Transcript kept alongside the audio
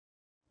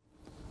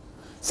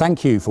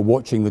Thank you for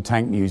watching the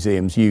Tank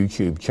Museum's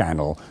YouTube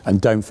channel, and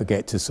don't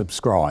forget to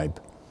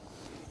subscribe.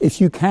 If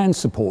you can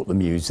support the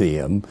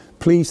museum,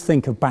 please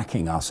think of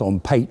backing us on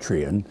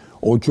Patreon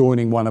or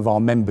joining one of our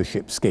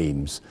membership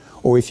schemes.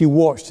 Or if you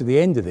watch to the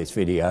end of this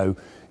video,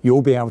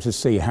 you'll be able to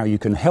see how you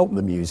can help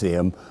the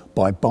museum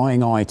by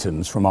buying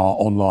items from our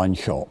online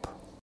shop.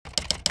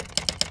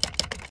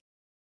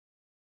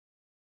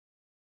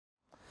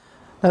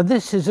 Now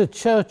this is a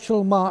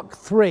Churchill Mark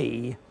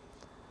III.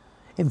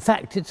 In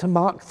fact, it's a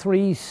Mark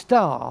III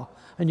star,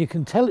 and you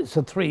can tell it's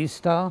a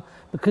 3-star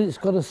because it's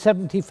got a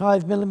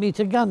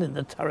 75mm gun in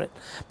the turret.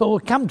 But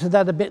we'll come to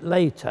that a bit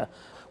later.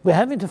 We're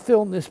having to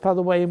film this, by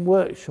the way, in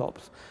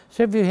workshops.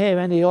 So if you hear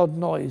any odd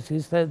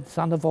noises, that's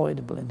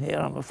unavoidable in here,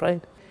 I'm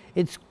afraid.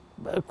 It's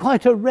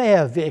quite a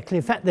rare vehicle.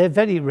 In fact, they're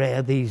very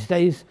rare these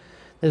days.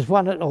 There's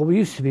one at, or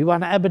used to be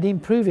one at Aberdeen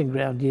Proving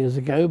Ground years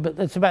ago, but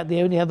that's about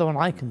the only other one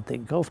I can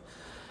think of.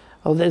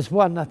 Oh, there's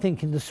one, I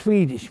think, in the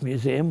Swedish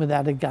Museum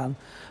without a gun,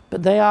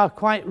 but they are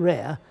quite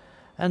rare.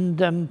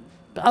 And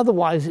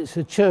otherwise, it's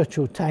a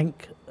Churchill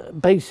tank.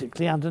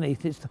 Basically,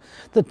 underneath it's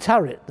the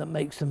turret that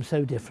makes them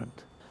so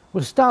different.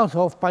 We'll start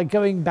off by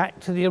going back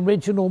to the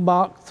original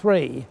Mark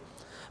III,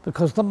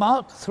 because the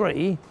Mark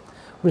III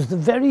was the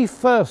very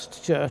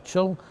first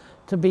Churchill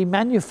to be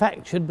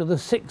manufactured with a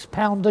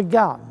 6-pounder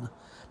gun.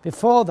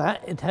 Before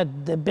that,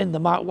 there'd been the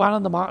Mark I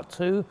and the Mark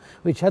II,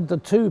 which had the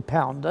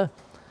 2-pounder.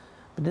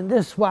 But in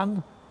this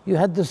one, you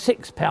had the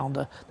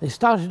 6-pounder. They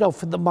started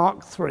off with the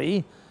Mark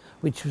III,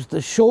 which was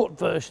the short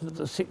version of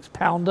the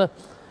 6-pounder,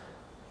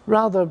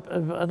 rather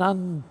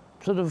an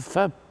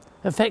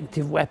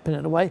effective weapon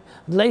in a way.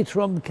 Later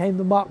on became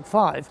the Mark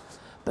V.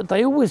 But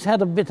they always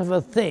had a bit of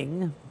a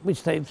thing,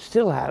 which they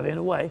still have in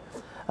a way,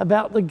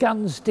 about the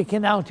gun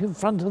sticking out in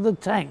front of the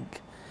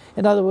tank.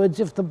 In other words,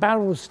 if the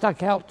barrel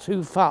stuck out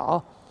too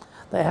far,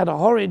 they had a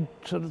horrid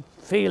sort of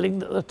feeling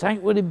that the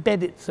tank would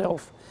embed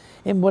itself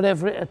in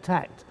whatever it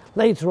attacked.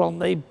 Later on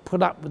they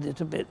put up with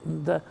it a bit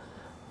and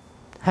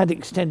had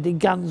extended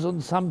guns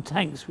on some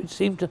tanks which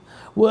seemed to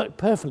work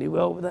perfectly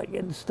well without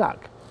getting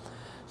stuck.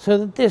 So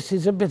that this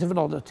is a bit of an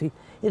oddity.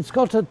 It's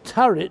got a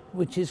turret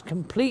which is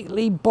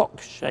completely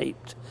box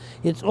shaped.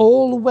 It's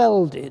all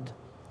welded.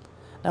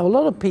 Now a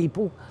lot of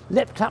people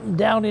leapt up and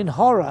down in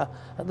horror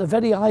at the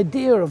very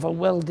idea of a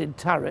welded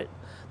turret.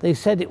 They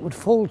said it would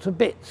fall to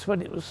bits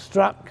when it was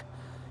struck.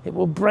 It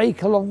will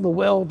break along the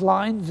weld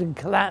lines and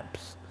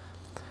collapse.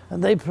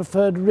 And they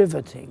preferred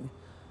riveting.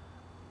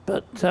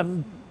 But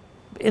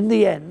in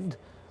the end,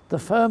 the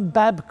firm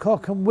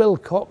Babcock and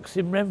Wilcox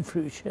in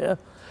Renfrewshire,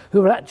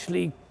 who were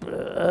actually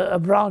a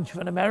branch of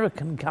an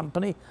American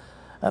company,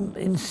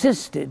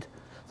 insisted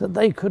that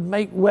they could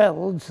make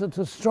welds that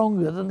are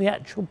stronger than the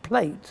actual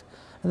plate.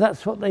 And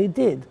that's what they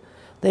did.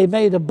 They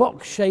made a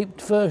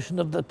box-shaped version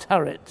of the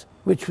turret,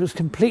 which was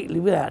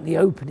completely without any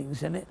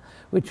openings in it,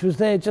 which was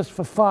there just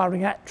for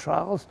firing at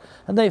trials,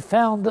 and they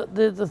found that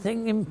the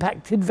thing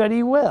impacted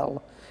very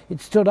well.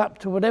 It stood up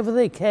to whatever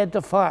they cared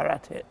to fire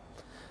at it.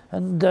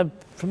 And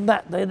from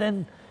that, they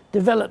then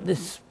developed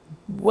this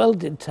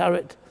welded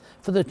turret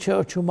for the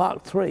Churchill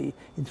Mark III.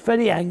 It's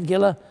very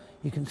angular.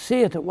 You can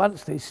see it at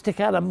once. They stick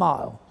out a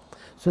mile.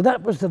 So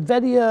that was the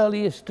very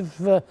earliest of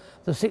the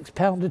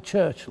 6-pounder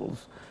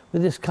Churchills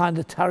with this kind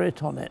of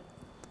turret on it.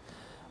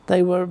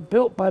 They were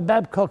built by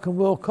Babcock and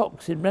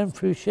Wilcox in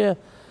Renfrewshire,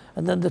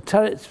 and then the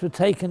turrets were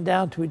taken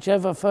down to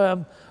whichever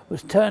firm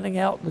was turning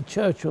out the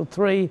Churchill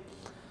III.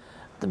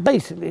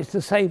 Basically, it's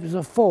the same as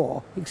a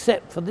 4,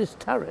 except for this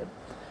turret,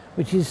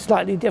 which is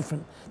slightly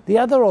different. The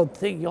other odd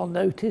thing you'll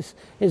notice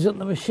is that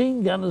the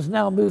machine gun has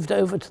now moved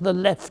over to the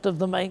left of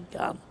the main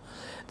gun.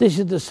 This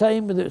is the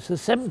same whether it's a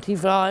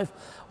 75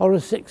 or a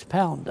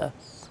 6-pounder.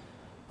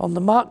 On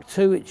the Mark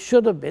II, it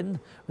should have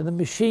been with a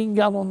machine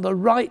gun on the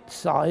right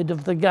side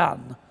of the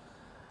gun.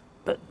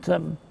 But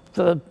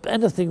for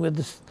anything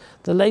with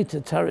the later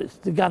turrets,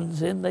 the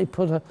guns in, they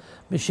put a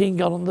machine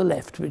gun on the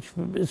left, which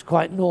is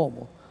quite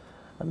normal,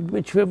 and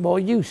which we're more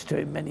used to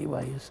in many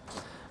ways.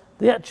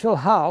 The actual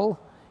hull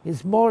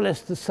is more or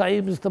less the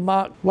same as the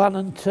Mark I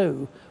and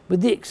II,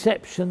 with the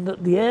exception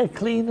that the air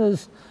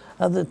cleaners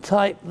are the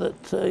type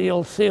that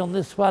you'll see on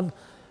this one,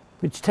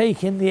 which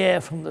take in the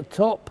air from the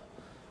top,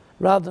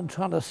 rather than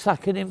trying to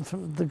suck it in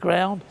from the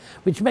ground,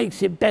 which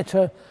makes it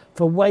better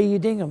for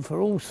wading and for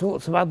all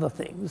sorts of other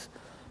things.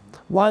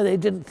 Why they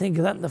didn't think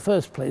of that in the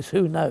first place,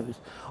 who knows?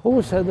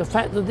 Also, the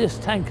fact that this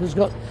tank has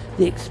got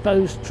the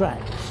exposed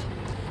tracks.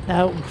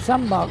 Now,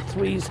 some Mark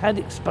IIIs had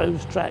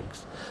exposed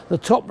tracks, the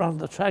top run of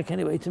the track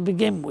anyway, to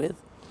begin with.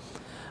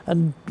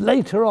 And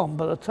later on,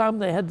 by the time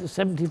they had the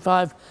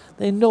 75,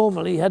 they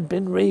normally had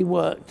been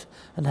reworked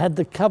and had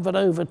the covered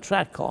over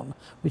track on,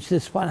 which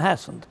this one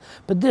hasn't.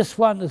 But this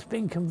one has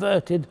been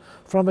converted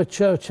from a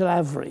Churchill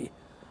AVRE,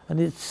 and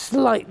it's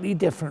slightly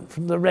different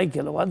from the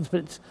regular ones,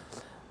 but it's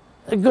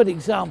a good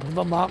example of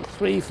a Mark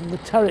III from the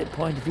turret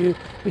point of view,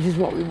 which is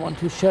what we want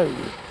to show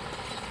you.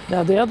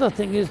 Now, the other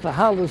thing is the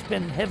hull has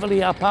been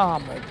heavily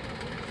up-armoured.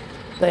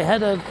 They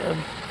had a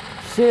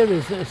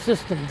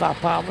system of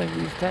up-armouring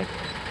these tanks,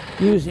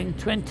 using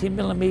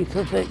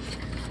 20mm thick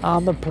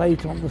armour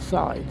plate on the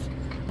sides.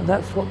 And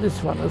that's what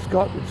this one has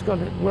got. It's got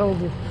it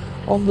welded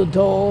on the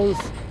doors,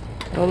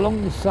 and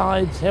along the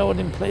sides, held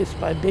in place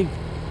by big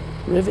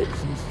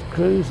rivets and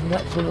screws and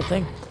that sort of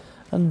thing.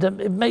 And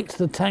it makes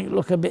the tank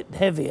look a bit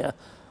heavier.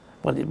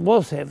 Well, it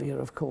was heavier,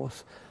 of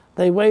course.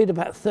 They weighed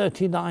about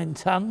 39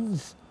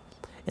 tons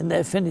in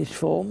their finished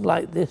form,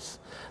 like this.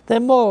 They're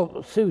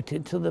more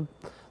suited to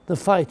the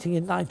fighting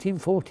in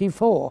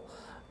 1944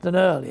 than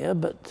earlier,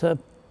 but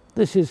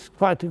this is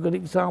quite a good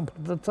example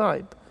of the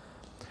type.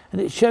 And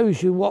it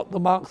shows you what the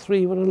Mark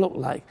III would have looked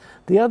like.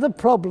 The other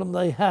problem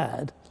they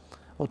had,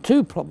 or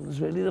two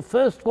problems really, the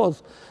first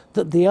was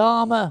that the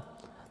armour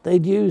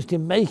they'd used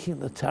in making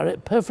the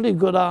turret, perfectly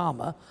good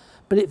armour,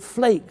 but it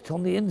flaked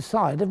on the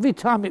inside. Every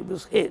time it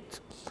was hit,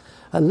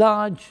 a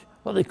large,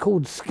 what they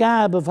called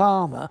scab of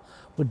armour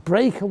would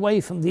break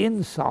away from the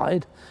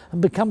inside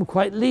and become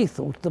quite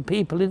lethal to the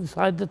people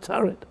inside the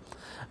turret.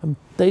 And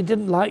they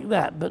didn't like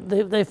that, but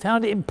they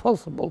found it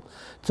impossible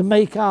to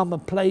make armour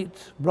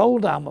plates,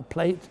 rolled armour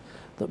plates,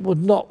 that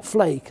would not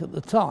flake at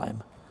the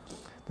time.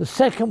 The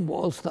second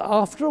was that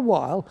after a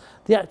while,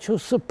 the actual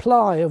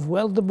supply of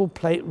weldable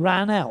plate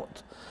ran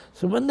out.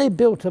 So when they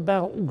built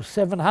about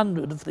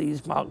 700 of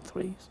these Mark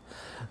IIIs,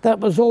 that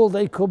was all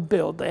they could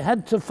build. They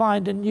had to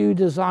find a new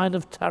design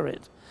of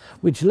turret,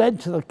 which led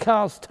to the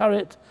cast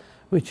turret,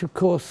 which of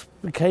course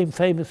became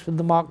famous with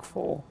the Mark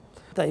IV.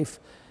 They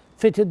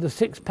fitted the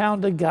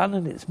 6-pounder gun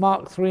in its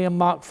Mark III and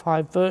Mark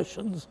V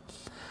versions,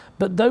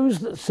 but those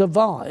that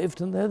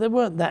survived, and there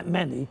weren't that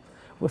many,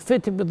 were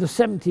fitted with the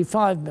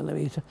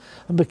 75mm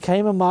and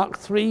became a Mark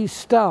III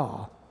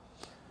Star.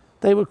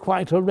 They were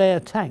quite a rare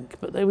tank,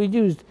 but they were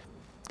used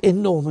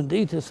in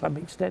Normandy to some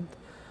extent.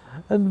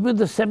 And with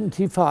the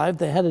 75,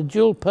 they had a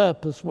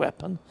dual-purpose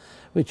weapon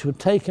which would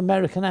take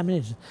American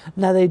ammunition.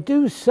 Now, they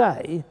do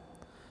say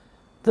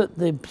that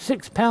the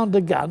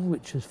 6-pounder gun,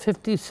 which was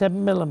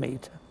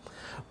 57mm,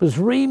 was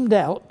reamed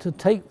out to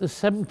take the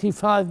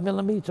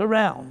 75mm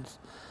rounds.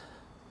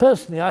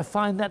 Personally, I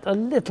find that a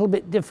little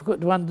bit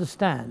difficult to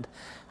understand,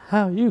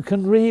 how you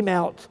can ream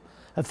out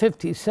a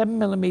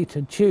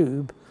 57mm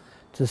tube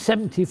to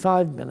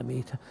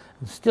 75mm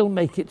and still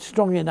make it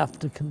strong enough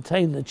to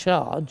contain the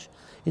charge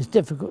is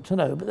difficult to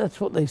know, but that's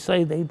what they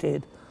say they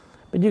did.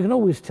 But you can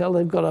always tell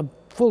they've got a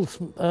full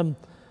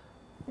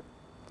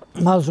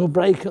muzzle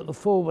brake at the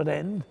forward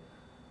end,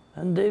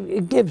 and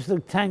it gives the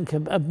tank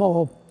a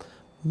more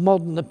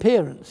modern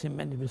appearance in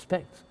many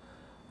respects.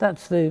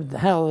 That's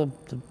how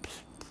the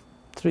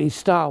 3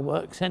 Star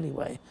works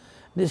anyway.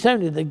 And it's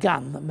only the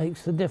gun that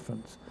makes the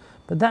difference.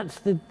 But that's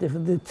the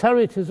difference. The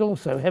turret is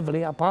also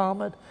heavily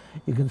up-armoured.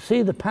 You can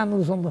see the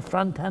panels on the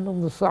front and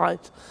on the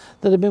sides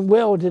that have been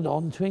welded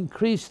on to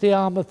increase the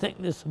armour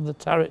thickness of the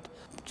turret,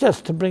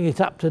 just to bring it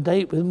up to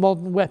date with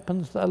modern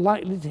weapons that are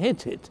likely to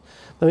hit it.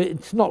 Though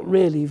it's not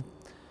really,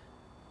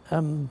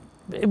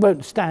 it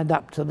won't stand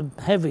up to the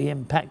heavy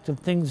impact of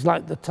things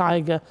like the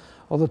Tiger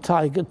or the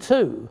Tiger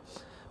II.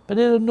 But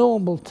in a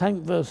normal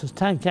tank versus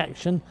tank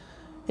action,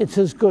 it's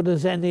as good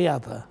as any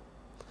other.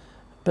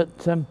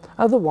 But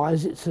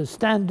otherwise, it's a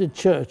standard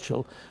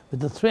Churchill with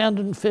the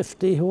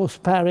 350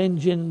 horsepower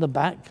engine in the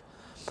back,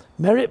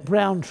 Merritt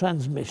Brown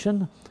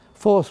transmission,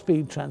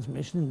 4-speed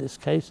transmission in this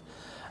case,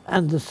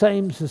 and the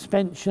same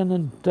suspension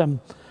and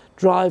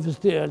drive as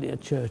the earlier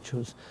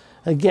Churchills.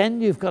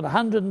 Again, you've got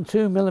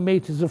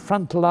 102mm of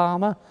frontal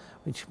armour,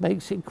 which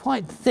makes it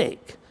quite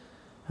thick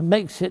and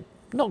makes it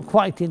not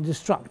quite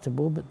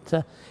indestructible,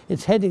 but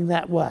it's heading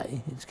that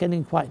way. It's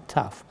getting quite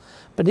tough.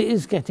 But it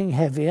is getting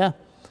heavier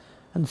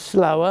and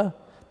slower.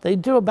 They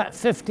do about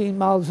 15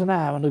 miles an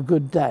hour on a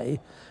good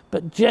day,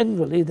 but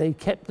generally they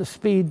kept the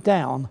speed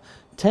down.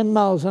 10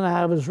 miles an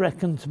hour was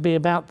reckoned to be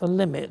about the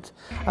limit.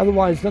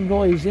 Otherwise the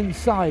noise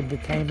inside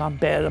became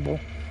unbearable.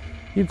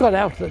 You got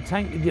out of the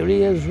tank with your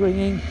ears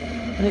ringing,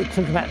 and it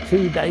took about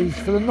 2 days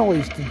for the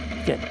noise to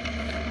get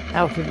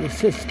out of your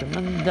system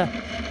and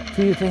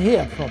for you to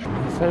hear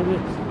properly. So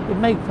it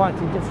made quite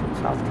a difference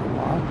after a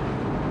while.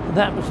 And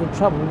that was the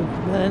trouble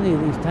with any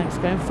of these tanks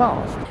going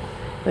fast.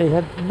 They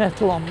had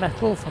metal on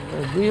metal from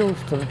the wheels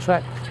to the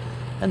tracks,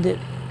 and it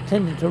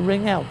tended to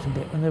ring out a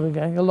bit when they were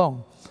going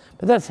along.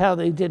 But that's how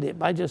they did it,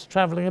 by just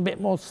travelling a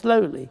bit more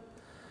slowly.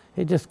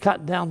 It just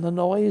cut down the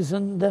noise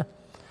and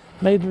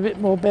made it a bit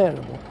more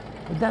bearable.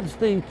 But that's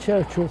the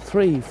Churchill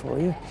 3 for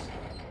you.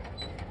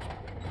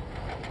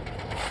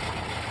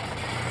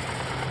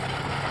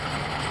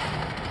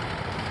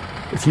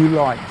 If you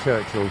like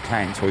Churchill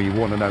tanks or you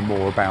want to know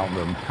more about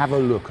them, have a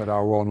look at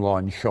our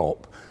online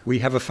shop. We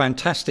have a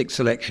fantastic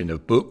selection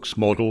of books,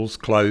 models,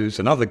 clothes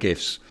and other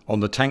gifts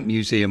on the Tank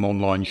Museum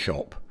online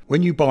shop.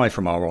 When you buy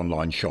from our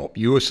online shop,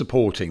 you are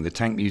supporting the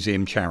Tank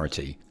Museum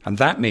charity, and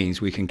that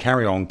means we can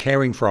carry on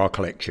caring for our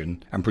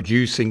collection and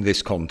producing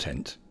this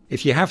content.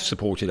 If you have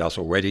supported us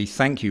already,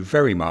 thank you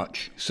very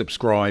much,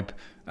 subscribe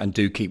and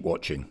do keep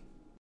watching.